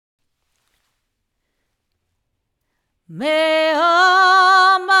May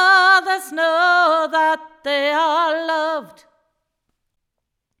all mothers know that they are loved,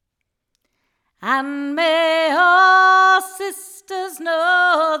 and may all sisters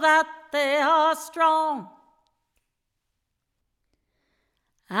know that they are strong,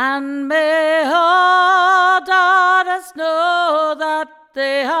 and may all daughters know that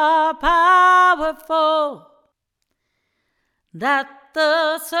they are powerful, that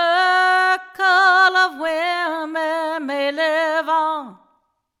the circle of women may live on.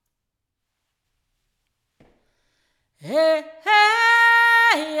 Hey,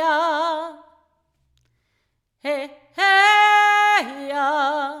 hey, yeah. Hey, hey,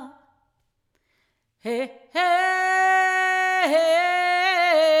 yeah. Hey, hey,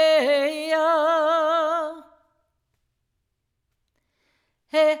 yeah.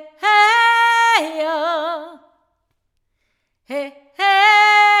 Hey, hey, yeah. Hey,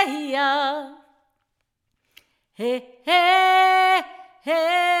 hey, yeah. Hey, hey,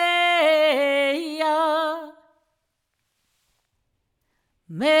 hey, yeah.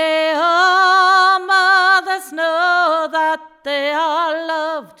 May all mothers know that they are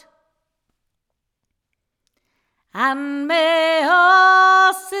loved, and may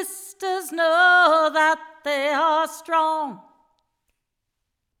all sisters know that they are strong,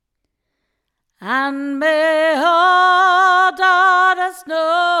 and may all daughters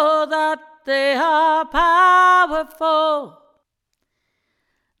know that they are powerful,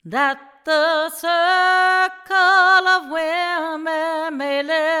 that the circle of women may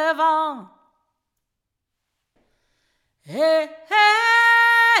live on. Hey,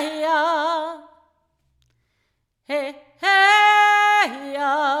 hey, yeah. Hey, hey,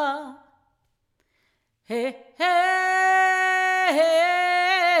 yeah. Hey, hey,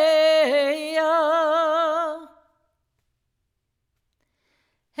 yeah.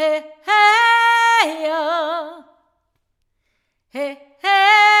 Hey, hey, yeah. Hey,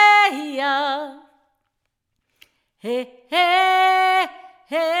 hey, yeah. Hey, hey,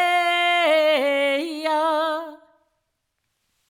 hey.